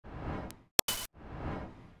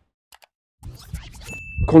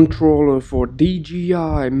controller for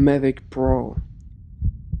DJI Mavic Pro.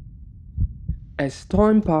 As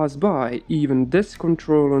time passes by, even this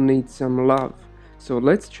controller needs some love, so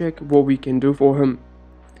let's check what we can do for him.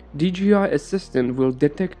 DJI Assistant will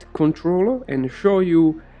detect controller and show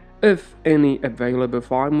you if any available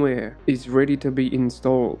firmware is ready to be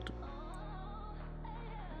installed.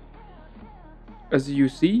 As you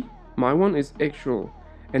see, my one is actual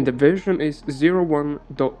and the version is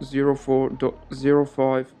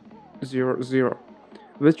 01.04.0500,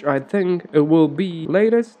 which I think it will be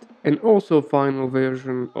latest and also final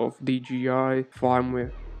version of DJI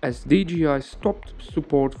firmware, as DJI stopped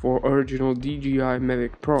support for original DJI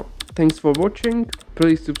Mavic Pro. Thanks for watching,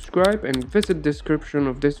 please subscribe and visit description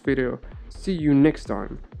of this video. See you next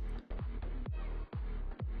time.